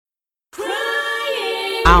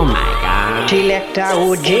Oh my God. Selector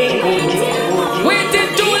OJ.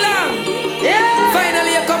 Waiting too long. Yeah.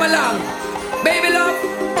 Finally you come along. Baby love,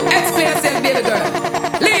 explain yourself, baby girl.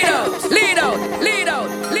 Lead out, lead out, lead out,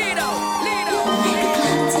 lead out, lead out. Like a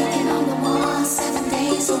clock ticking on the wall, 7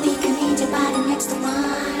 days a week, I need your body next to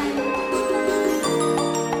mine.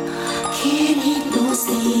 Can't eat no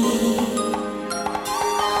sleep.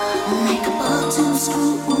 Like a ball to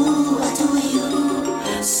screw, ooh, I do you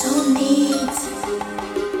so neat.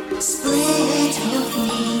 Spread your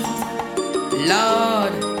feet.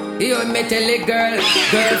 Lord, you me tell a girl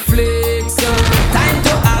flicks. Time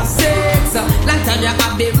to have sex. Long time you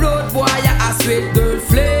have the road boy, you a sweet girl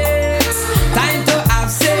flicks. Time to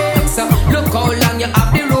have sex. Look how long you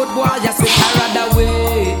have the road boy, you sweet her rather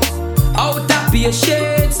way. Out of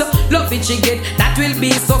patience, love it she get, that will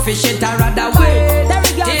be sufficient. I rather wait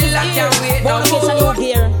till I can wait no more.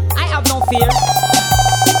 I have no fear.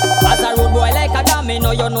 As a road boy like a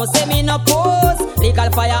domino, you know say me no pose.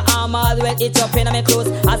 Legal firearm always it up in my clothes.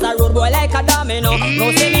 As a road boy like a domino,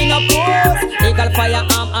 no say me no pose. Legal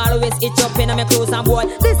firearm always it up in my clothes. And boy,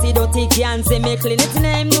 this is dirty can't say me clean it in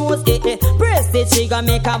him nose. Press the trigger,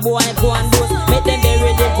 make a boy go and dose. Make them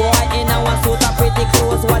bury the boy in a one suit of pretty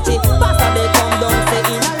clothes. Watch it, faster they come down, say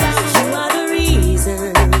in a line. You are the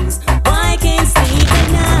reasons why I can't sleep at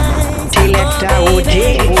night. Selector OJ.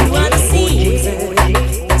 You are the seasons.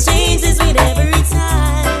 Changes with every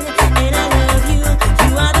time, and I love you.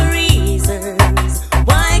 You are the reasons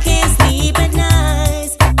why I can't sleep at night.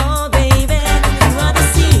 Oh baby, you are the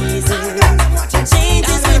seasons.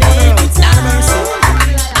 Changes with every time.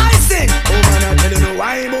 I sing. Oh man, I tell you no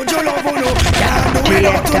why, but you love you no. Can't do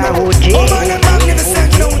without you no. OJ. Oh man, I'm magnificent,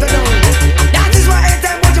 you know. That is why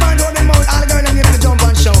anytime what you man do in the mouth, all the girls them give me the jump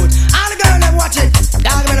and shout. All the girls them watch it.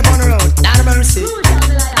 Dog men upon the road. Dog men see.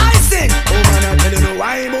 I sing. Oh man, I tell you no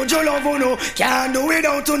why, but you love you no. Can't do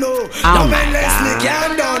without you no. Love endlessly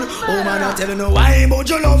can't done. Oh man, I tell you no why, but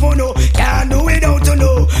you love you no. Can't do without you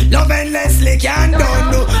no. Love endlessly can't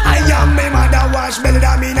done no. I am my mother wash belly,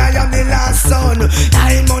 that mean I am the last son.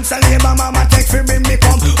 9 months of labor, mama take for bring me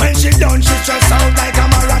come. When she done, she stress out like a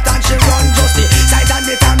marathon. She run just the sight and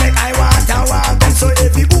the time make I want to walk. And so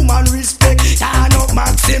every woman respect, turn up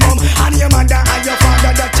maximum. And your mother and your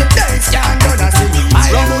father that you days can't do that. I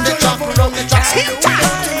am the track, run the track.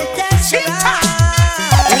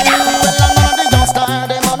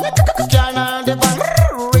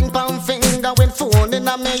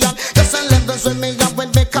 With me up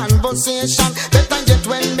with me conversation. Better yet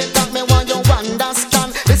when me talk, me want you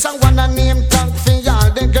understand. This a one a name tag for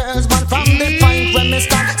all the girls, man. From the point when me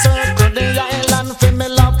start, circle the island for me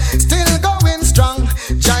love. Still going strong,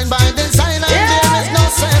 joined by design and there is no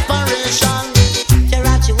separation.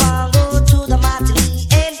 She want go to the Martini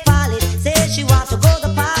and Polly. Say she want to go to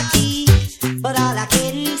the party, but all I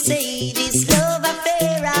can say this love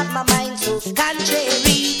affair of my mind so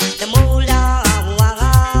contrary. Them hold on.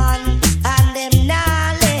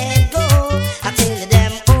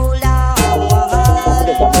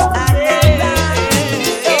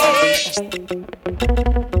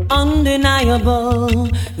 Undeniable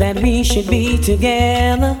that we should be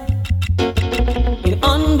together. It's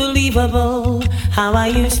unbelievable how I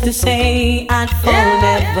used to say I'd fall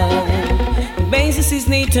never. The basis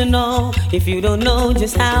need to know if you don't know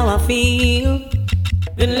just how I feel.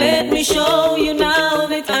 Then let me show you now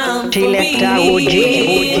that I'm for real.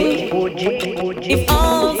 If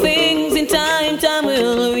all things in time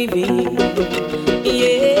will reveal.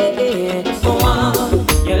 Yeah, oh,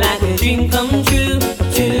 you're like a dream come true.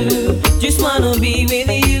 Just wanna be with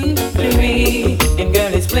you, baby. And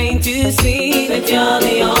girl, it's plain to see that you're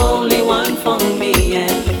the only one for me.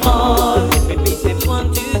 And before baby steps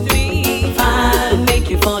 1, 2, 3, 5, make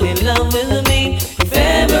you fall in love with me. If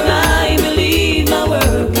ever I believe my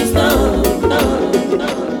work is done.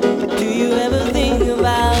 Do you ever think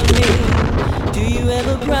about me? Do you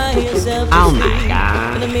ever cry yourself to Oh sleep? my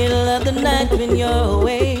God. In the middle of the night when you're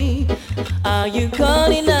away, are you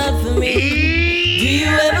calling out for me? Do you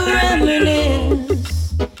ever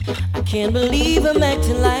reminisce? I can't believe I'm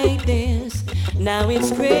acting like this. Now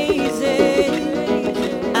it's crazy.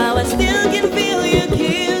 How I still can feel your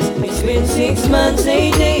kiss. It's been 6 months,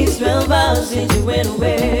 8 days, 12 hours since you went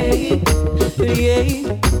away.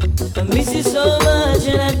 Yeah, I miss you so much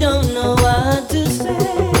and I don't know what to say.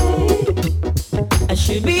 I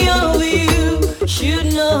should be over you,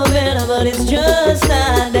 should know better, but it's just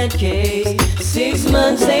not that case. 6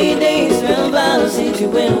 months, 8 days, 12 hours since you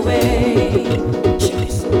went away.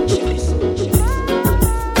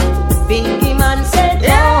 Biggie man said,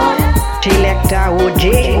 Selector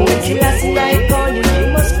OJ. last night call you,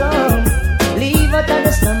 you must come. Leave out of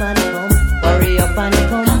the slum and come. Hurry up and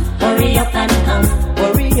come.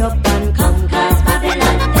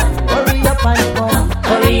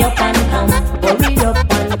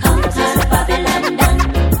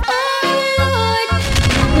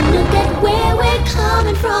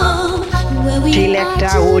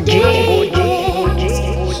 Selecta OG.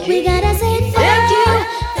 We gotta say thank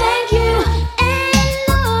you, and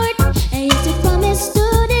Lord, and yes, you promised to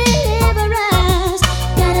deliver us,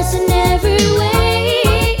 got us in every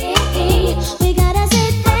way. We gotta say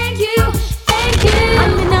thank you.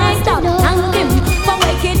 And the night stop, thank him for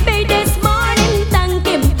waking me this morning. Thank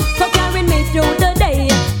him for carrying me through the day.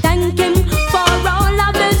 Thank him for all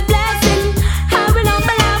of his blessings. I will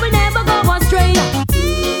never go astray.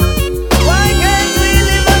 Why can't we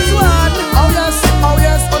live as one? Oh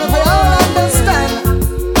yes, but if we all understand.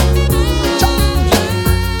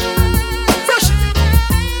 Fresh.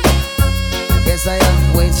 Yes, I have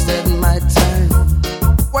wasted my time.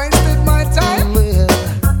 Well,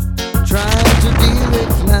 trying to deal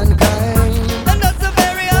with mankind. And that's a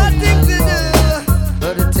very hard thing to do.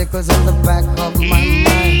 But it tickles in the back of my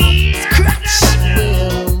mind. Scratch.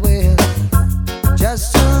 Well, just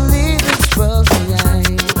to leave this world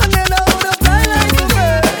behind. And then I would fly like a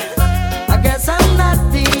bird. I guess I'm not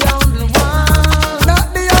the only one. Not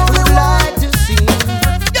the only one. Like to see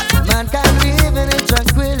mankind living in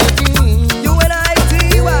tranquility. You and I,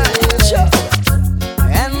 T.Y. Sure.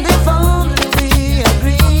 And if only we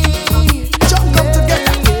agree, come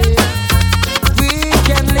together, we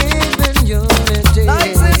can live in unity.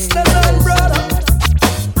 Like sisters and brothers,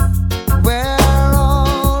 we're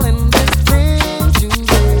all in this thing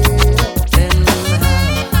together. Then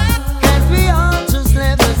can't we all just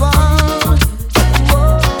live as one? Whoa,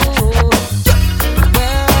 we're all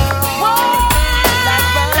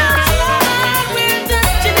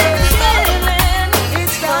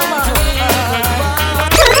it's time to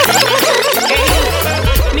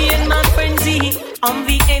Me and my friend Z on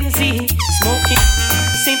the NZ, smoking,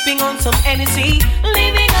 sipping on some Hennessy,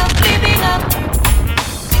 living up.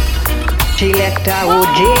 Selecta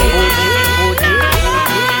OG.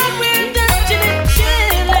 We're just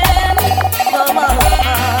chilling.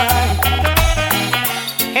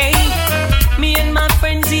 Hey, me and my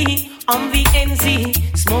friend Z on the NZ,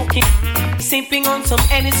 smoking, sipping on some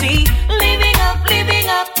Hennessy, living up.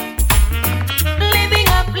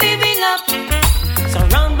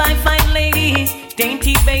 Surrounded by fine ladies,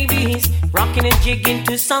 dainty babies, rocking and jigging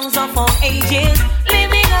to songs of all ages.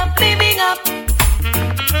 Living up.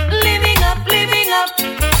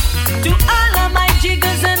 To all of my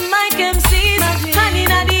jiggers and my MCs, honey in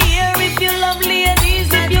the air if you love ladies.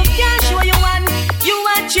 If you can't show you one, you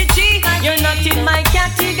are chichi. You're not in my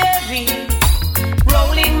category.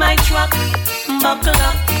 Rolling my truck, buckle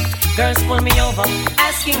up. Girls pull me over,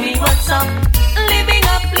 asking me what's up. Living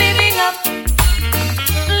up.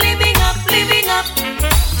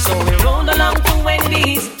 So we rolled along to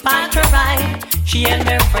Wendy's, parked her ride. She and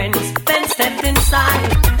her friends then stepped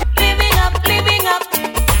inside. Living up.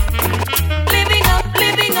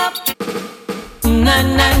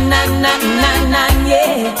 Na,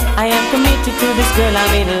 yeah. I am committed to this girl,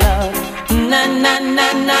 I'm in love.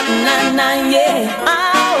 Na, yeah.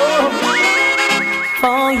 Oh.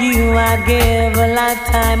 For you I'd give a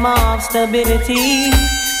lifetime of stability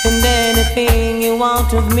and anything you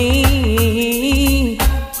want of me.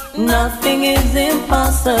 Nothing is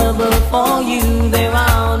impossible for you. There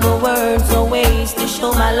are no words or ways to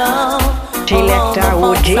show my love. Selecta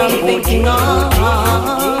OG.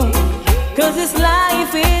 Cause this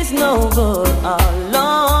life is no good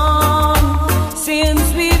alone.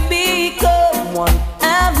 Since we've become one,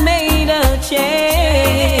 I've made a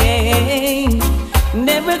change. And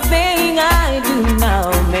everything I do now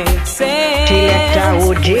makes sense. Selecta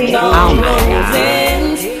OG. Oh my God.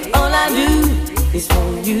 All I do is for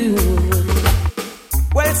you.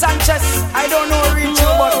 Well, Sanchez, I don't know reach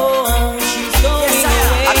you, but she's going yes, I am.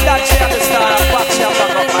 That she have to start a back, she have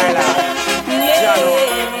back up my life.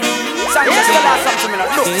 Sanchez, you got something in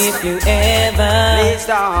look. If you ever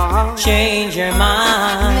change your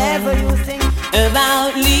mind, never you think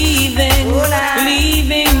about leaving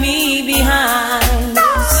me behind,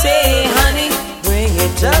 say, honey, bring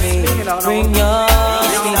it to me. Bring your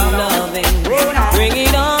sweet loving. Bring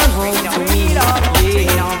it on home to me.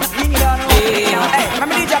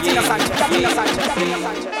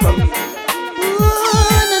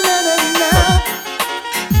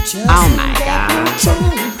 Oh my God.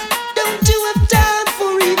 Don't you have time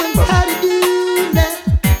for even how to do now?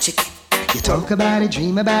 Chicken. You talk about it,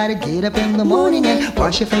 dream about it, get up in the morning and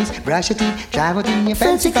wash your face, brush your teeth, drive out in your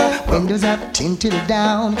fancy car, windows up, tinted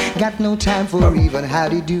down. Got no time for even how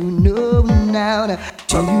to do no now.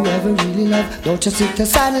 Do you ever really love? Don't just sit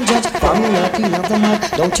aside and judge. From your lucky love the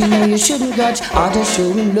month, don't you know you shouldn't grudge? Or just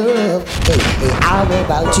showing love. Hey, how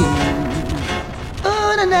about you?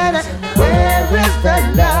 Oh, na na na. Where is the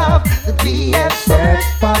love that we have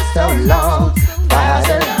searched for so long? Why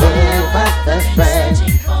the world was the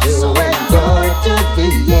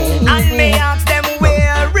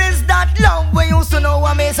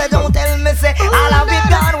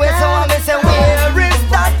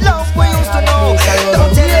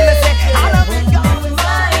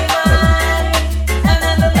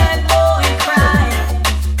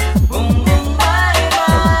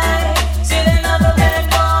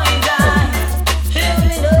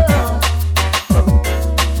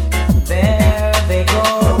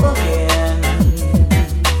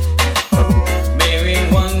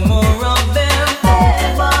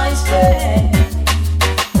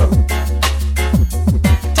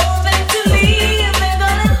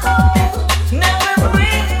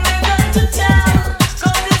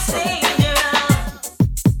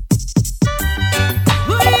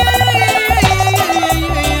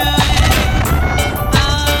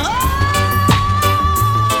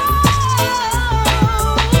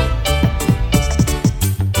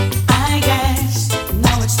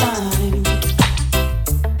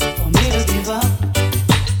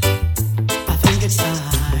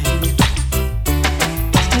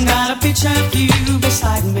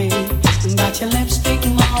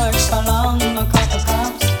music march along a couple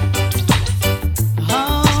cups.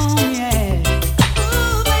 Oh yeah.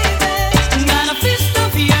 Ooh, baby. Got a fist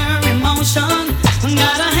of your emotion.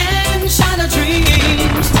 Got a handshot of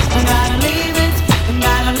dreams.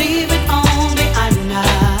 Gotta leave it on behind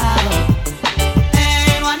now.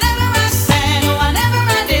 And whatever I said, whatever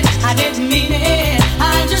I did, I didn't mean it.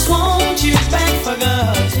 I just want you back for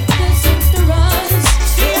good. Listen to us.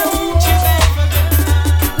 Want you back for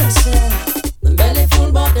good. Listen, the belly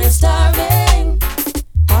full but they're starving.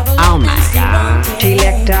 Oh my God.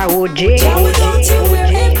 Selector OG. Now without you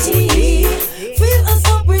we're empty. Fill us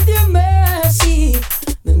up with your mercy.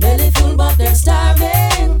 The belly full but they're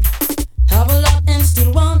starving. Have a lot and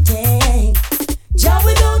still wanting. Jah,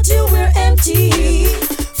 without you we're empty.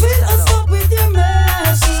 Fill us up with your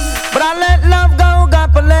mercy. But I let love go,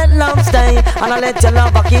 God, but let love stay. And I let your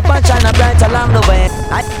love keep on shining bright along the way.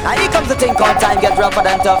 I here comes the thing called time, get rougher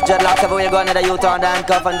than tough. Dreadlocks everywhere you go, in the youth on the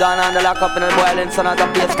handcuff. And gone on the lock up in the boiling sun of the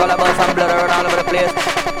place. Color bus and blood around all over the place.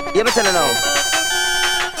 You ever tell you now?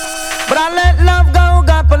 But I let love go,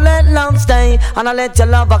 God, but let love stay. And I let your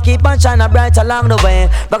love keep on shining bright along the way.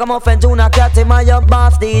 Ragamuffin Junior Cat, him and your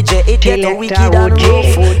boss DJ. It get the wicked and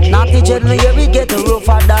roof. Not the general here, we get the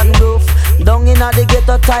rougher than roof. Down in the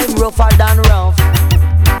ghetto time, rougher than rough.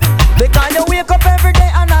 Because you wake up every day,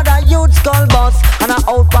 another youth skull bus. And I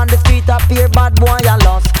out on the street, appear bad boy you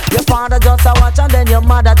lost. Your father just a watch and then your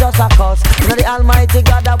mother just a cuss. You know the almighty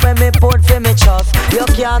God that when me put for me trust. You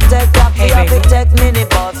can't take taxi, you have to take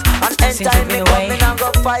minibus. And anytime me come in and go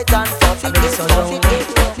fight and fuss. I've been so lonely.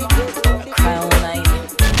 Cry all night.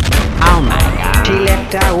 Oh my God.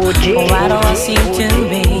 Selector OG. Why do I seem to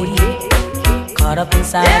be caught up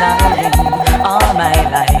inside of you all my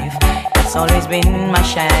life? It's always been my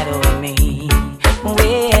shadow in me.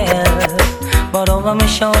 Well, but over my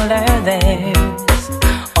shoulder there's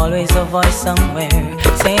always a voice somewhere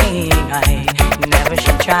saying I never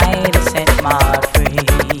should try to set my heart free.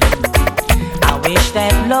 I wish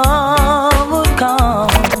that love would come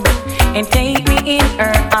and take me in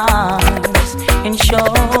her arms and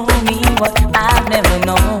show me what I've never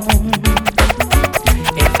known.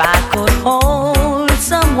 If I could hold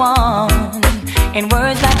someone in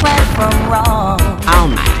words like right from wrong, oh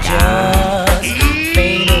my God. just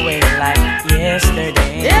fade away like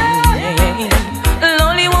yesterday.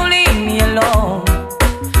 Lonely won't leave me alone.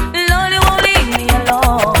 Lonely won't leave me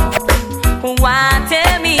alone. Why,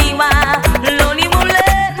 tell me why? Lonely won't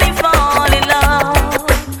let me fall in love.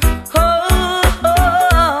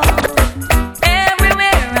 Oh,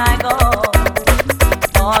 everywhere I go,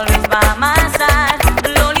 always by my side.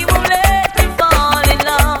 Lonely won't let me fall in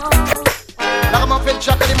love. Ragamuffin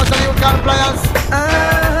Chuck and him was a new car appliance.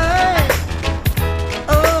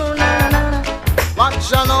 Oh, na na na.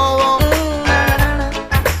 Watch ya now.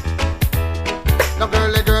 No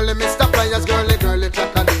girly, Mr. Pliers, girly,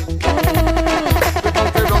 Chuck and him.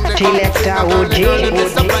 Selector OG.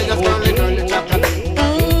 Mr. Pliers, girly, Chuck and him.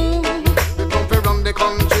 We come from the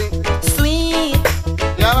country. Sweet,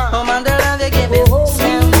 Yeah, oh man, the love you give it.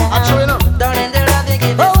 Sweet, I show you now. darling, the love you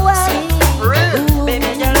give it. Sweet, Real. baby,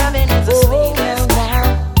 your loving is the sweetest.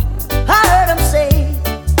 I heard him say,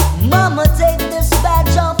 Mama, take this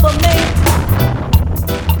badge off of me.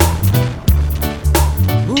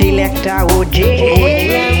 Selector OG.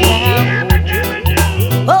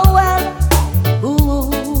 Oh well,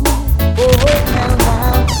 ooh, oh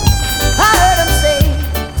now. I heard him say,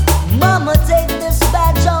 Mama, take this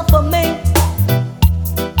badge off of me.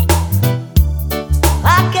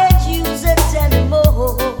 I can't use it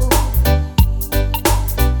anymore.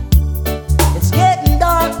 It's getting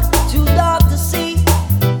dark, too dark to see.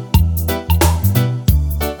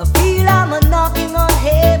 I feel I'm a knocking on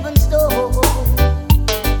heaven's door.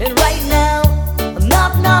 And right now,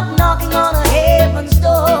 I'm knocking on a heaven's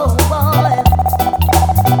door, boy.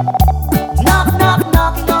 Knocking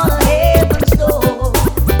on a heaven's door.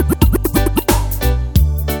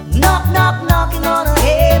 Knocking on a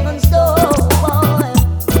heaven's door, boy.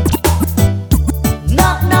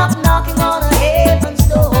 Knocking on a heaven's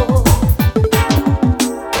door.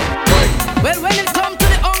 Well, when it come to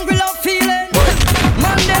the hungry love feeling,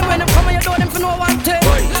 man, them when them come and you don't them for no one thing.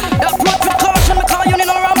 You approach with caution because you need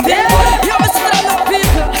no ramping. You must stand up,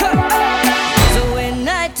 people. So when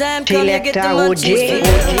nighttime come, you get the Selector munchies.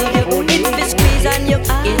 OG. If you squeeze and you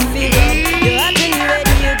feel it, you're acting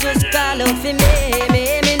ready, you just call out for me.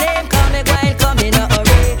 Me name, call me, grind, come in a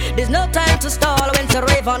hurry. There's no time to stall when to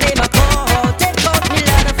rave on name a call. Take out me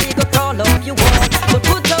ladder, figure crawl up you want. But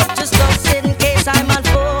put up your stuff in case I'm on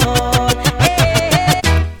phone. Hey.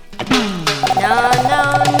 No.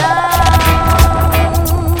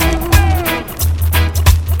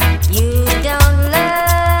 You don't love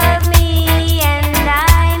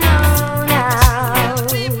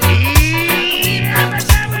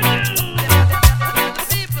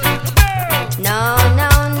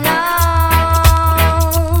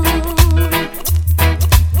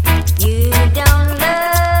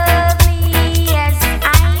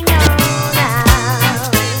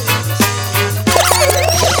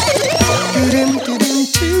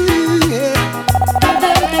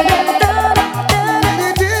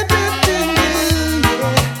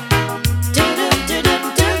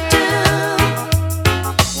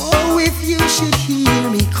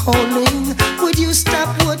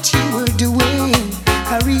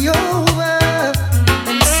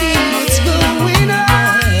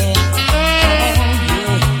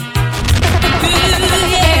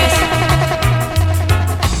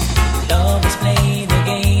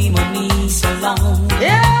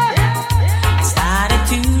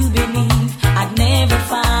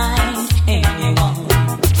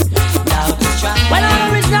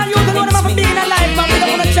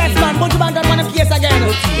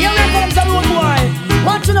Here we come to road boy.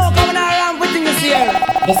 Want to know coming around with things here?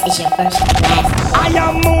 This is your first class. I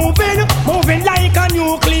am moving like a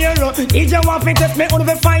nuclear. If you want to test me,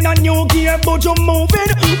 only find a new gear. But you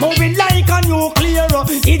moving like a nuclear.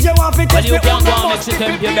 If you want to test me, you can't go and mix it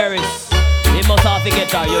up your berries. You must have to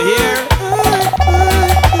get her, you hear?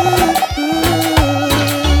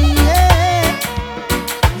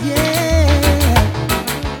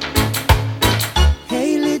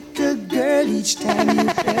 Hey little girl, each time you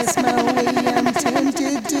pass my way, I'm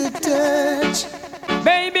tempted to touch.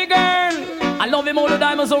 Baby girl, I love him all the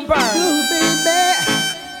diamonds on pearl. Oh baby,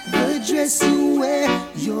 the dress you wear,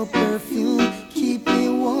 your perfume, keep me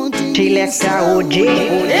wanting. Selector OG.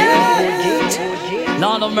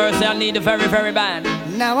 Lord of mercy, I need the very, very bad.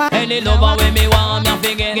 Now I Any lover with me want me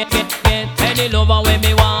forget, get. Any lover with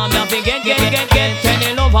me want me forget, get.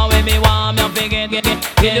 Any lover with me want me forget, get.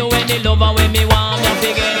 You do any lover with me want me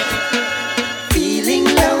forget. feeling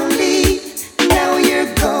lonely, now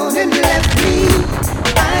you're gone and left me.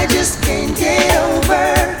 I just can't get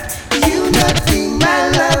over you not being my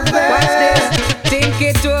lover. What's this? Think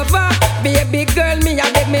it over, baby girl. Me a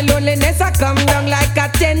beg me loneliness. I come down like a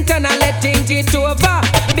tent and I let think it over.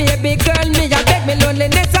 Baby girl, me a beg me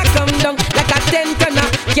loneliness. I come down like a tent and I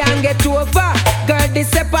can't get over. Girl, this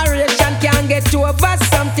separation can't get over.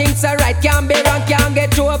 Some things are right, can't be wrong, can't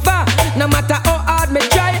get over. No matter how hard me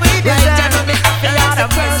try, right now me happy as a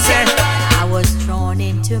person. I was thrown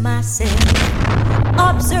into myself,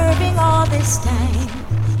 observing all this time.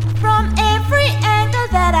 From every angle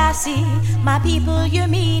that I see, my people, you're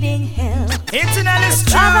meeting hell. It's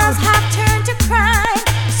true. Others have turned to crime,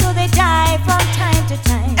 so they die from time to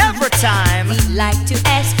time. Every time. We'd like to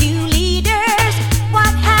ask you leaders,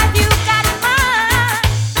 what have you got in mind?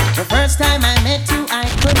 The first time I met you, I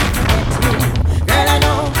couldn't forget you. Girl, I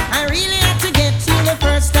know I really had to get you. The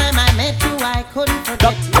first time I met you, I couldn't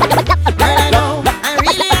forget you. Girl, I know I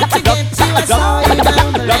really had to get you. I saw you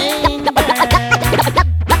down the lane, girl.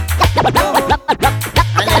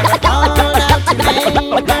 I never thought out your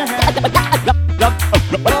name, girl.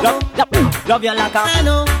 Love you like a I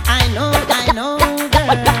know,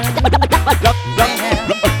 girl.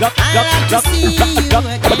 I'd like to see you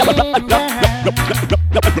again,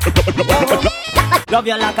 girl. love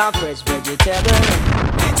you like a fresh vegetable.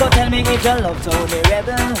 So tell me if you love Tony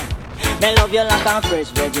Rebel. Me love you like a fresh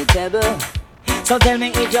vegetable. So tell me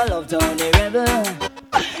if you love Tony Rebel.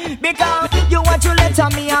 Because you want to let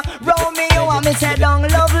me roll me, you want me say down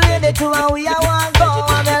love lady to and we a want go.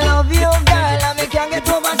 And I love you girl and me can't get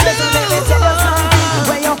over stress. So let me tell you something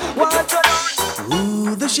when you want to know.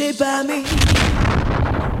 Ooh, the shape of me.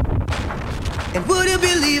 And would you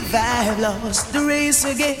believe I've lost the race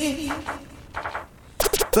again?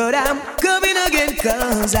 But I'm coming again,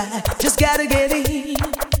 cause I just gotta get in.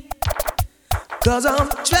 Cause I'm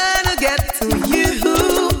trying to get to you,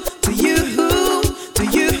 to you, to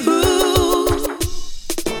you.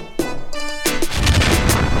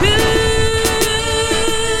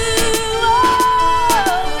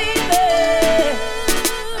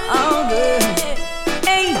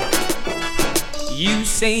 You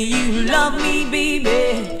say you love me,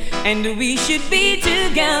 baby, and we should be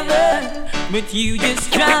together, but you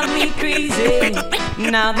just drive me crazy.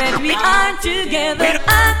 Now that we are together,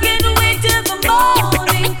 I can't wait till the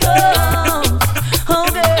morning comes. Oh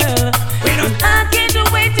girl, I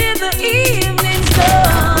can't wait till the evening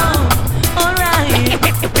comes. Alright,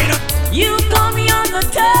 you call me on the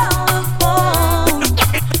telephone.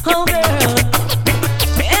 Oh girl,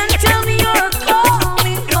 and tell me you're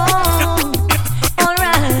calling home.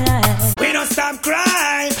 Alright. We don't stop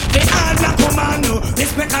crying. The hard black woman,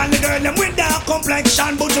 respect all the girl them with dark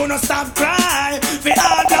complexion, but you don't stop crying. The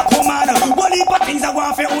hard black woman, what heap of things I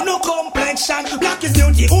want for uno complexion. Black is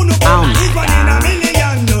beauty, uno color is one in a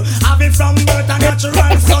million. Have it from birth a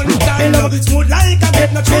natural suntan. Smooth like a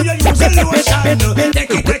bed, not true you use a lotion. Take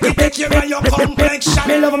care of your complexion.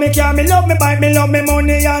 Me love me car, me love me bike, me love me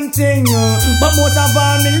money and thing. But most of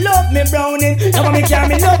all, me love me browning. Love me car,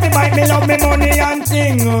 me love me bike, me love me money and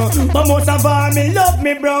thing. But most of all, me love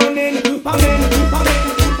me browning. Pamin.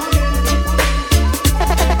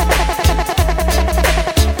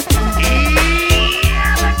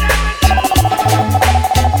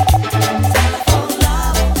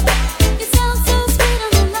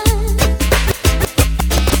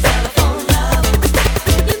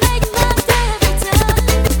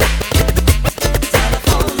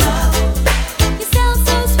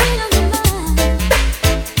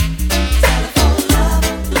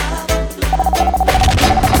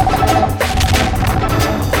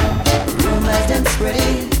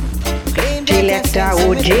 Selector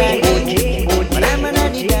OG. When I'm a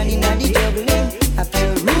nanny, nanny, nanny, juggling, I feel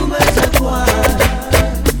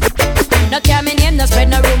No care me name, no spread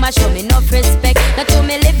no rumor, show me enough respect. No to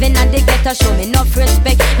me living and the ghetto, show me enough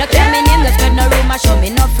respect. No care me name, no spread no rumor, show me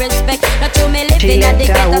enough respect. No to me living and the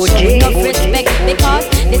ghetto, show me enough respect. Because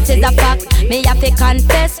this is a fact, me have to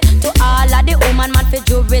confess to all of the woman man for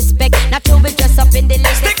due respect. Not to be dressed up in the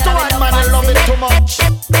latest. Stick to one man, I love it too much.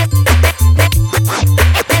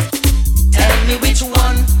 Tell me which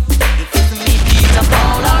one, if it's me, Peter,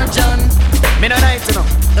 Paul or John. Me no night, you know.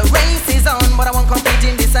 The race is on, but I won't compete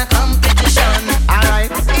in this competition. Alright.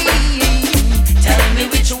 Tell me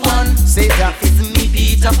which one, say that. If it's me,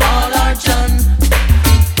 Peter, Paul or John.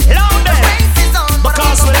 Love them,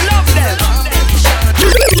 because we love them.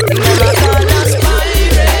 Never call us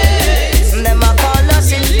pirates, never call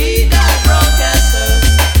us illegal broadcasters.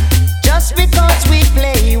 Just because we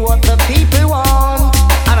play what the people want.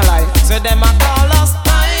 Analyze. So them a call us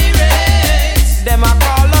pirates, them a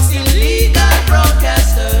call us illegal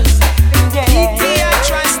broadcasters. DTI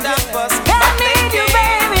try stop us. I need you,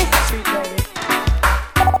 baby.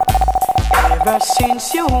 Ever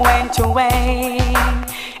since you went away,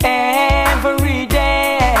 every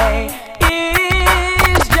day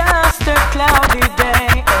is just a cloudy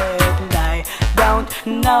day, and I don't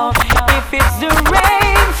know if it's the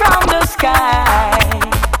rain from the sky.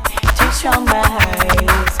 Teach your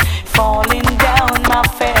eyes falling down my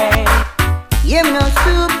face. Hear me no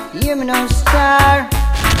soup, hear me no star.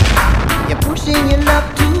 You're pushing your love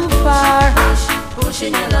too far.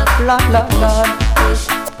 Pushing your love, Lord.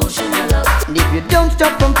 pushing your love. And if you don't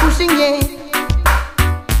stop from pushing it,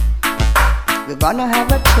 we're gonna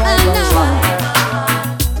have a trouble.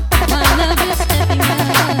 My love is stepping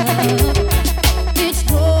back. It's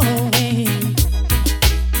growing.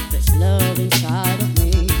 There's love inside of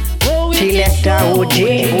me. Oh, Selector OG.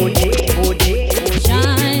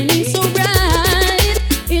 shining so bright.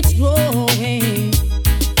 It's growing.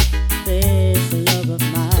 There's a love of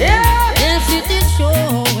mine. Yes, it is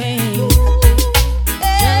showing.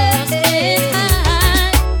 Just as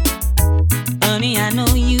high. Honey, I know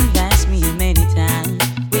you've asked me many times.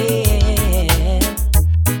 Well,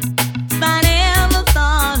 if I never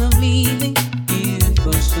thought of leaving you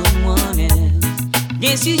for someone else,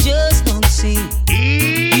 guess you just don't see.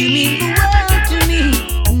 You mean the world to me.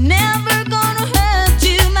 Never gonna hurt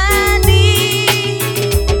you, my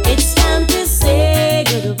dear. It's time to say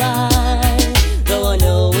goodbye, though I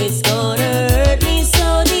know it's gonna hurt me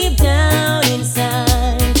so deep down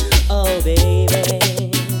inside. Oh, baby,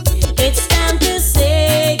 it's time to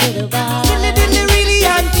say goodbye. Still really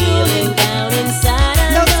hard Feeling down inside,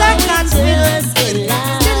 I No know seconds, it just can't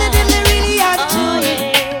lie. Still really hard Oh,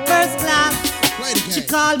 yeah. First class. She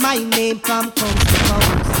called my name from coast to coast,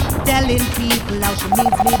 telling people how she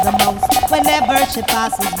needs me the most. Whenever she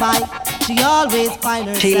passes by, she always finds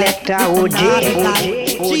herself Selector with another OG. guy.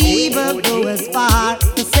 She even go as far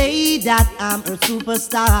to say that I'm her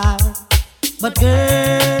superstar. But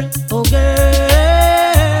girl, oh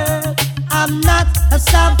girl, I'm not a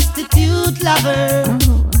substitute lover.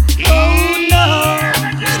 Oh no,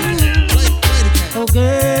 oh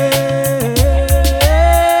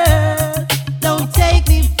girl, don't take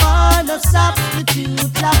me for no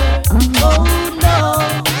substitute lover. Oh no.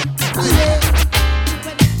 Yeah.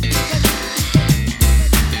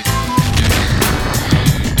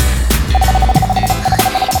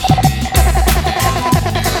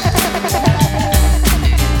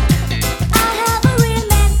 I have a real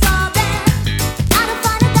man problem. I don't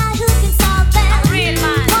find a guy who can solve them.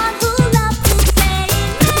 One who loves to play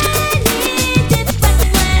in many different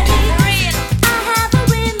ways. I have a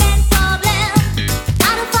real man problem.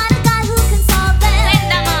 I don't find a guy who can solve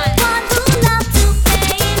them. One who loves to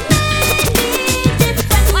play in many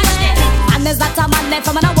different ways. Man is not a man, then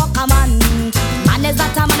from a walk a man. Man is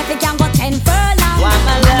not a man if he can go 10 furlong. Why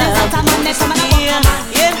my Man is not a love man, then from a walk a man.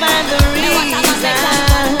 you find the reason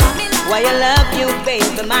why I love you,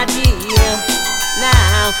 baby, my dear.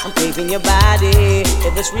 Now I'm craving your body.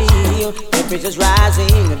 If it's real, temperature's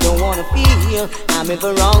rising. I don't wanna feel I'm in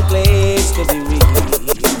the wrong place to be real.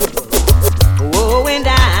 Oh, and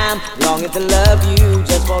I'm longing to love you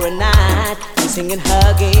just for a night. Kissing and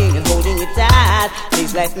hugging and holding you tight.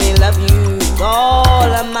 Please let me love you with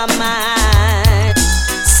all of my mind.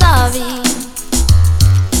 Sorry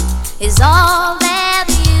is all that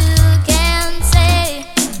you can say.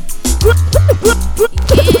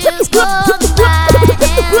 Years go by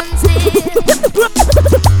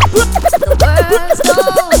and still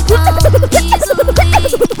the words don't come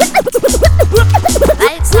easily.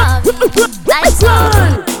 Like sorry, like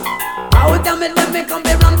sorry. Out of me, let me come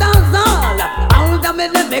be rum dance all. Out of me,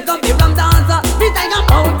 let me come be rum dance all. Me think I'm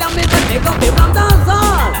out of me, let me come be rum dance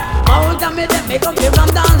all. Out of me, let me come be rum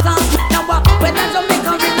dance all. Now when I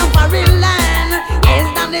Jamaica, we know for real life.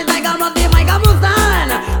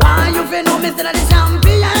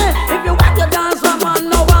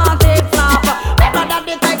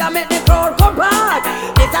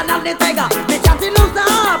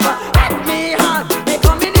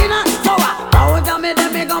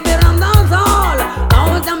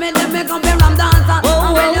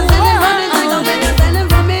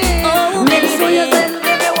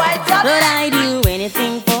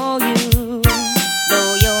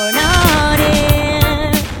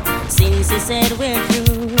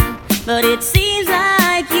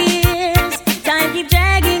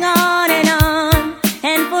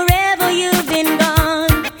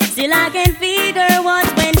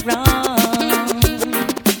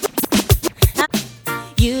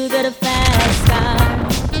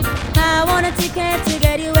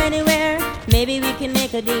 maybe we can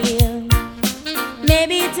make a deal.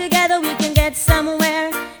 Maybe together we can get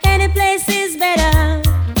somewhere. Any place is better.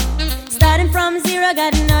 Starting from zero,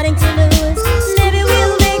 got nothing to lose. Maybe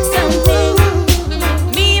we'll make something.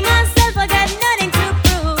 Me, myself, I got nothing to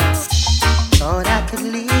prove. Thought I could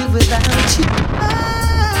live without you.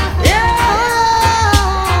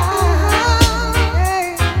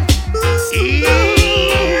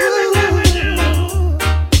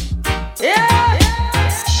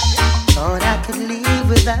 Thought I could live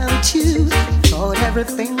without you. Thought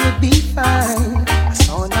everything would be fine. I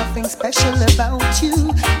saw nothing special about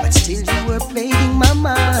you, but still you were plaguing my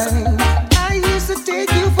mind. I used to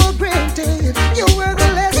take you for granted. You were the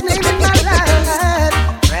last name in my life.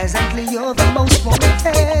 Presently you're the most wanted.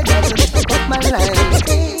 I just put my life.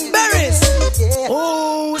 Berries!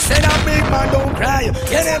 Oh, say that big man don't cry.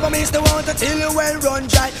 You never miss the water till you well run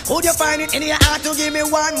dry. Would you find it in your heart to give me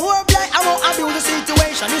one more blight? I won't abuse the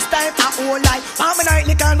situation. This time I won't lie. I'm a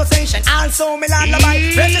nightly conversation. Also me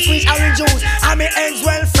lullaby. Precious sweet orange juice. And me eggs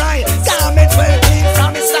well fried. Garments well clean.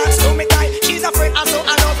 From me socks to me tie. She's a friend, also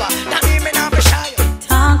a lover. That mean me not be shy.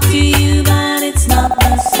 Talk to you, but it's not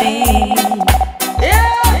the same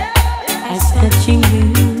as touching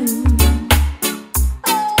you.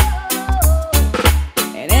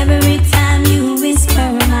 And every time you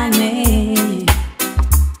whisper my name,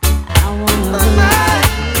 I wanna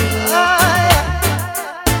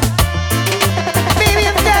Baby,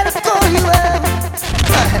 I've gotta call you out.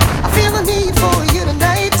 I feel the need for you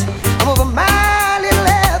tonight. I'm over my little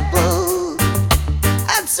apple.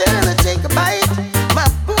 I'd certainly take a bite. My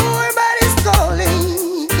poor body's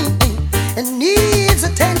calling and needs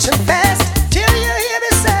attention fast. Till you're here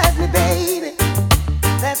beside me, baby.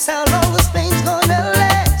 That's how long this pain's gonna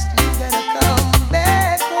last. You gotta come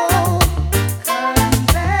back home. Come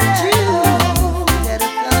back home. You gotta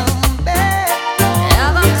come back home.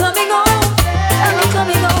 I'm coming home, I'm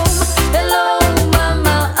coming home. Hello,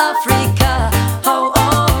 Mama Africa, how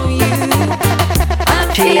are you? I'm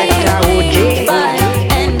feeling fine,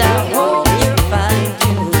 and I hope you're fine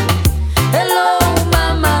too. Hello,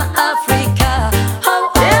 Mama Africa, how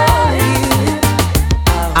are you?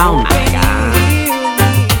 Oh my God.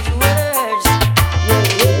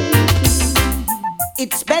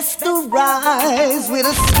 It's best to rise with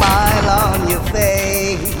a smile on your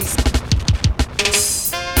face.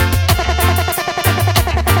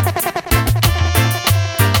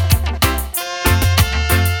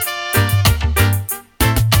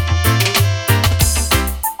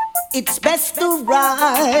 It's best to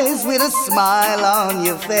rise with a smile on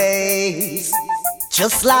your face.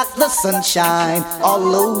 Just like the sunshine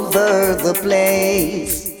all over the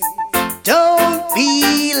place. Don't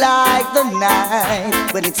be like the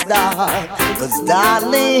night when it's dark. 'Cause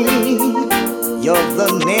darling, you're the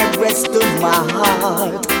nearest to my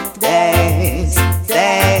heart. Dance,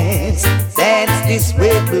 dance, dance this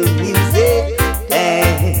rebel music.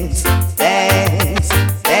 Dance, dance,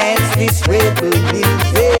 dance this rebel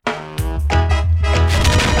music.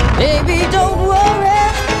 Baby, don't worry.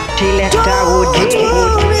 Selecta OG.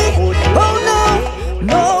 Oh no,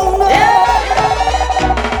 no, no.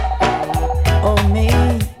 Oh me,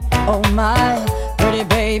 oh my, pretty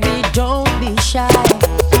baby, don't be shy.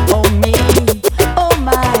 Oh me, oh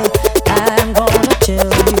my, I'm gonna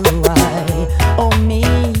tell you why. Oh me,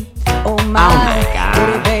 oh my, Oh my God.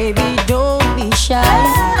 pretty baby, don't be shy.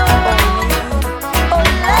 Oh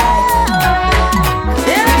my,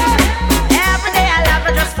 yeah. Every day I love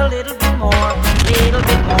her just a little bit more, little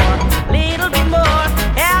bit more, little bit more.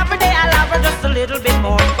 Every day I love her just a little bit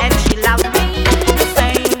more, and she loves me the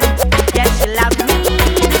same. Yes, she loves me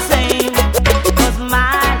the same. 'Cause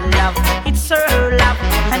my love, it's her love,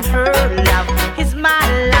 and her love is my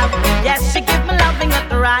love. Yes, she gives me loving at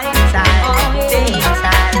the right time,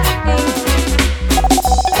 daytime.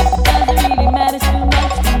 Doesn't really matter too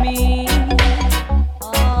much to me.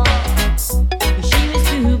 She was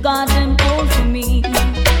too goddamn old for me.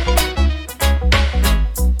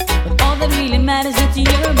 But all that really matters is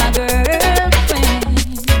you're my girlfriend.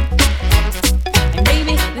 And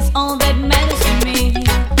baby, that's all that matters to me.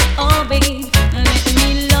 Oh baby, let me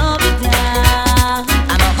love you down.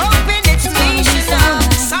 I'm hoping it's Tisha.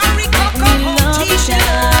 Sorry, Coco, Tisha.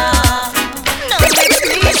 No, it's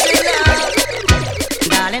Tisha.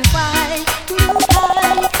 Darling, why you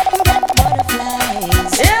hide that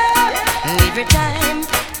butterflies? Every time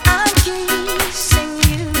I'm kissing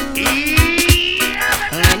you,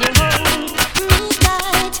 when you hold me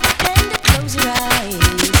tight and close your eyes,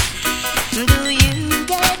 do you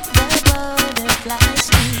get the butterflies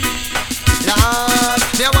too? Lord,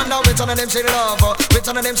 me I wonder which one of them she love, which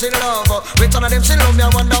one of them she love, which one of them she love. Me I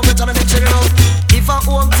wonder which one of them she love. If I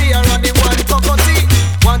home tear and the one come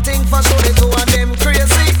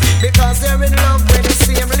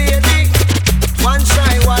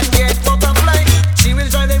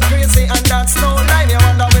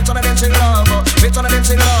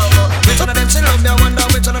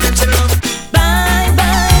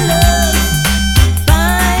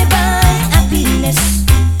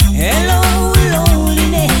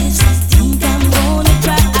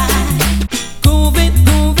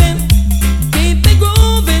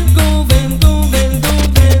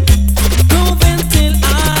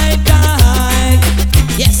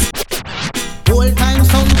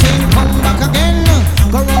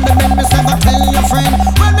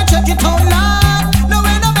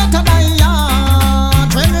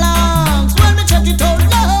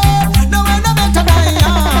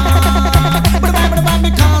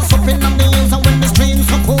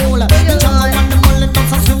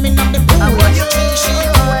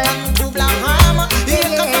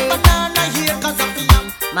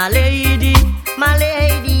my lady, my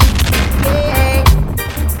lady, yeah.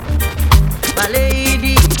 My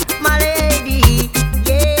lady, my lady,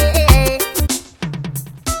 yeah.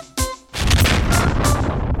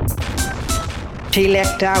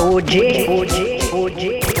 Selector OJ.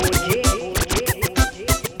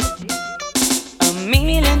 A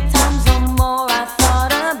million times or more I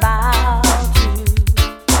thought about you.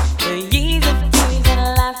 The years of tears and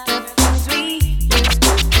laughter, things we used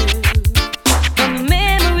to do. The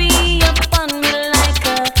memory upon me like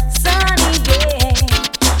a sunny day.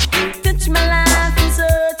 You touch my life in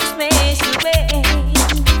such a special way.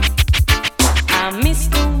 I miss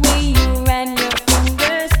the way you ran your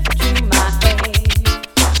fingers through my hair.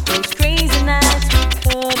 Those crazy nights we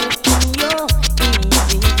cuddled in your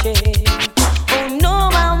easy chair. Oh no,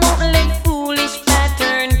 I won't let foolish pride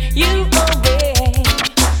turn you away.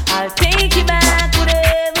 I'll take you back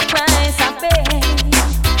whatever price I pay.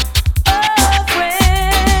 Oh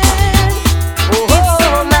friend,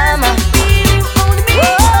 Oh, mama.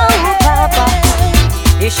 Oh, papa.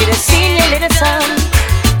 You should have seen your little son.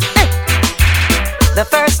 The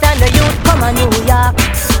first time the youth come to New York,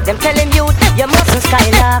 them tell him youth, you mustn't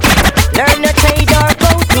skylark. Learn a trade or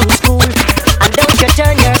go to school, and don't you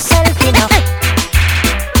turn yourself in a.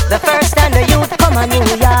 The first time the youth come to New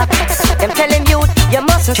York, them tell him youth, you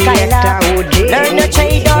mustn't skylark. Learn a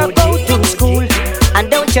trade or go to school, and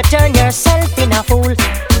don't you turn yourself in a fool.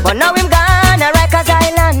 But now him gone a Rikers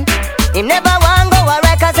Island, him never want go a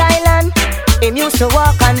Rikers Island. Him used to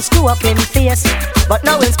walk and screw up him face, but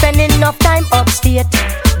now him spending enough time upstate.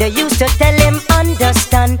 They used to tell him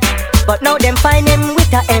understand, but now them find him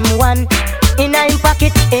with a M1. In him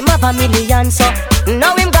pocket, him have $1 million, so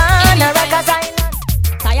now him gone a Rikers Island.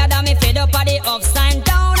 Tired of me fed up of the upside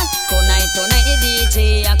down. Tonight the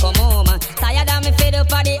DJ a come home. Tired of me fed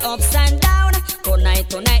up of the upside down. Tonight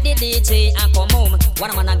the DJ a come home.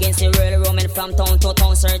 One man against the world, roaming from town to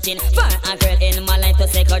town, searching for a girl in my life to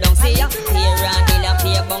take her down. See ya, here and dealer,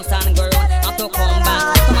 play bounce and go round. Have to come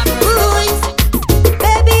back.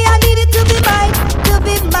 Baby, I need it to be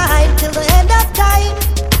mine till the end of time.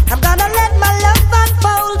 I'm gonna let my love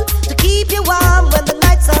unfold to keep you warm when the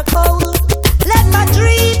nights are cold. Let my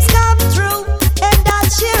dreams come true, and I'll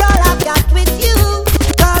share all I've got with you.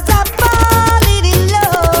 'Cause I'm falling in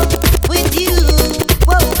love with you,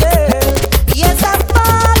 whoa girl. Yes, I'm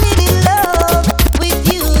falling in love with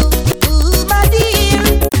you, ooh, my dear.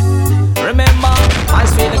 Remember, my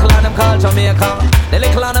sweet little and them called Jamaica. The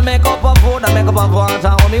little and them make up of food and make up of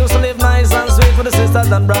water. When we used to live nice and sweet for the sisters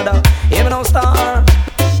and brother. Hear me now, star.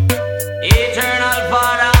 Eternal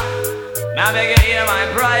Father, may I beg you hear my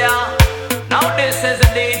prayer. Now this is a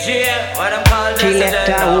DJ, what them called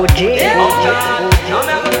Selector OJ. Now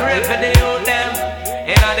me have a pray for the youth them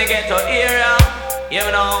in the ghetto area. You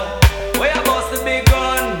know, we are supposed to be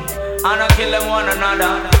gun and I kill them one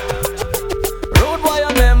another. Rude boy,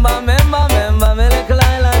 remember, me little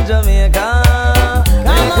island Jamaica.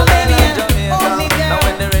 come on baby, Jamaica. hold me Now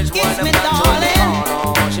when the girl, rich kiss boy me them darling.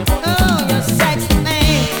 Oh, you're sexy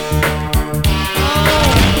thing.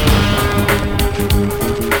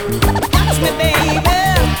 Touch me baby,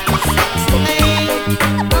 sexy thing.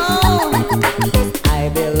 Oh, I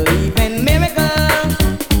believe in miracles.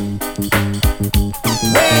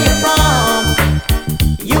 Where you from?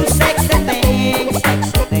 You sexy thing,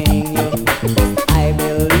 you. I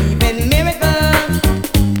believe in miracles.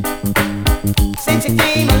 Since you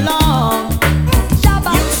came along,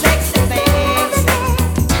 you sexy thing.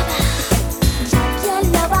 Your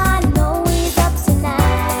love, I know he's up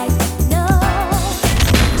tonight. No,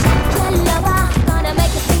 your love, I'm gonna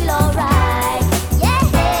make you feel alright. Yeah,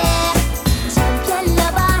 your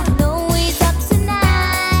love, I know he's up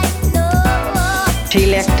tonight. No,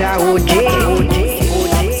 Selector OJ.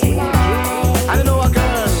 I don't know a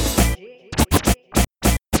girl.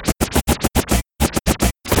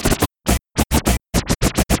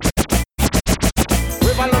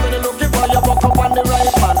 If I love it, looking for you, walk up on the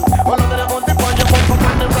right man. All of it, hunting for you, walk up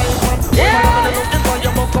on the right man. All of it, looking for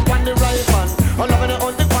you, walk up on the right man. All of it,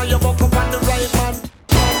 hunting for you, walk up on the right man.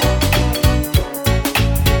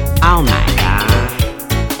 Oh my God.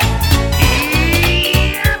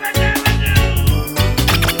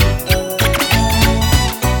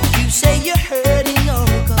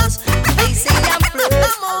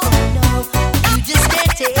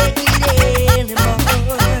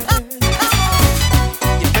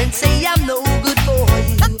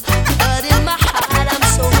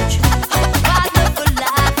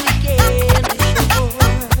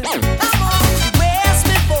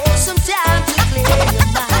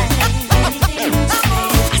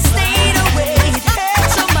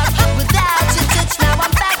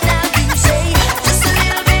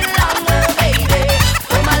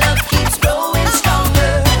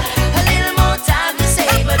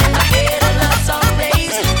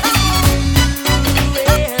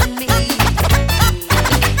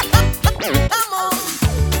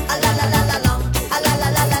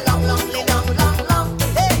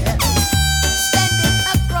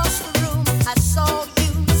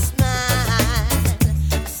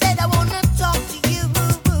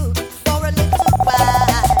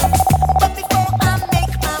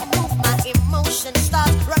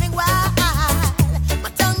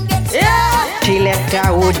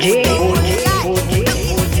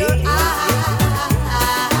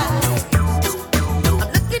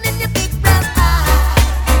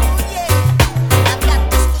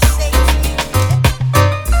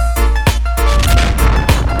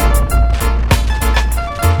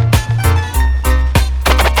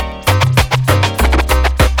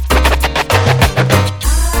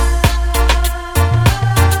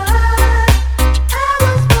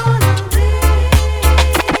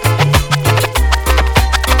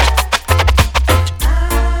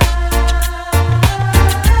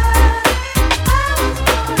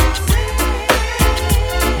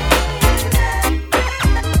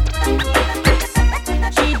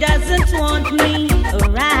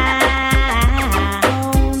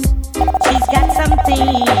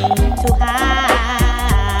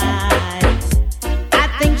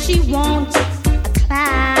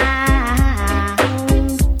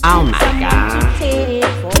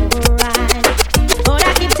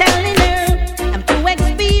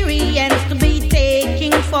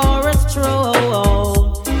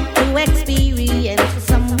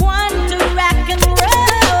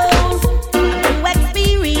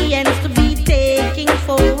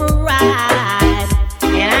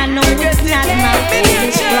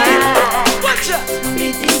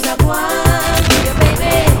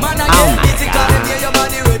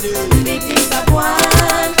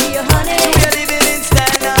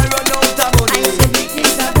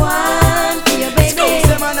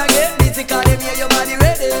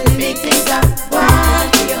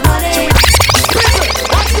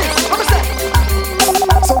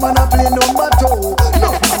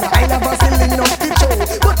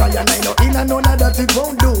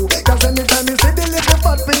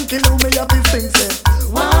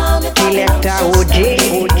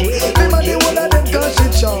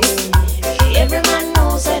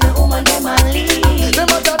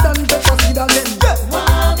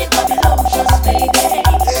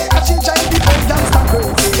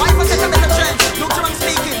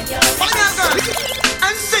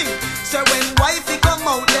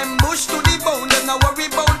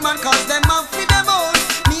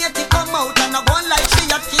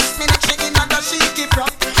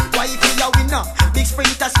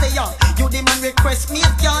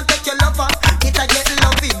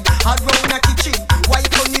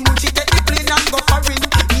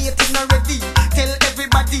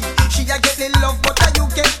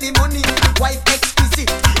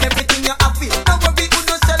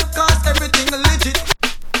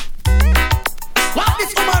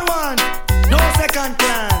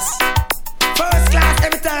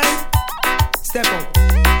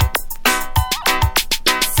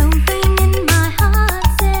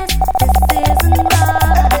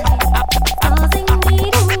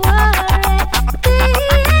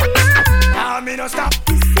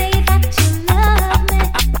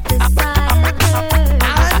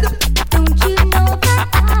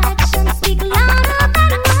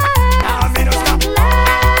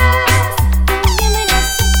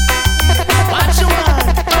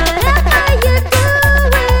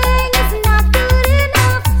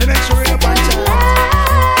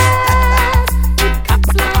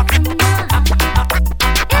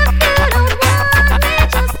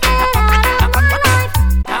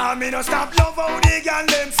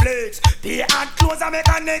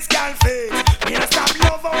 Chances,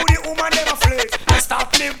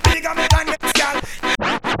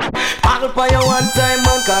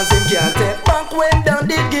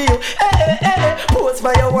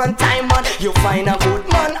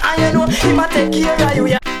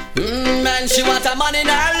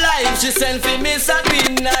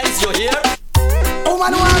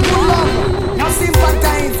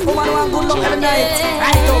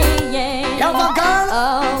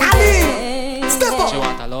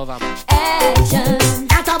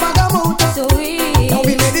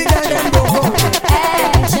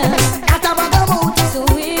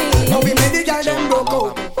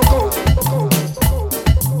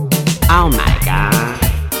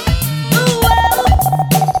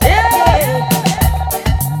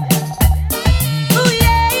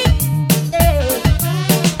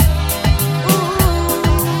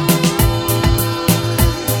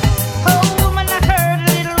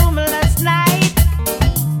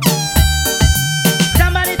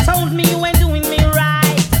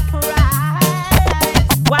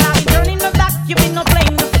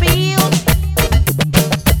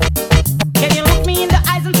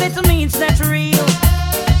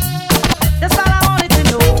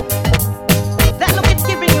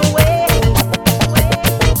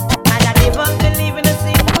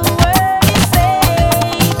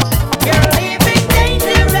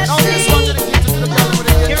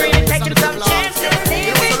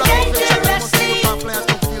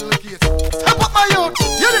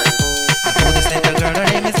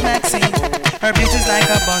 Her beauty's like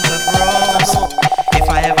a bunch of roses. If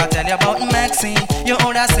I ever tell you about Maxine, you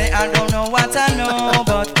older say I don't know what I know,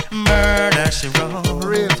 but murder she wrote.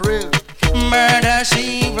 Real. Murder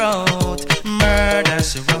she wrote. Murder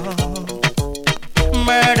she wrote.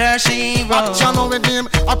 Murder she wrote. Action with him,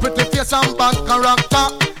 a pretty face and bad character.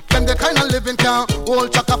 Them the kind of living can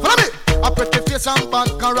hold chaka. Follow me. A pretty face and bad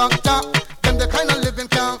character. Them the kind of living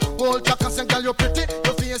can hold chaka. Say girl you pretty,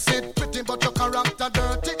 your face it pretty, but your character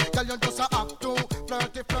dirty. Girl you just a act too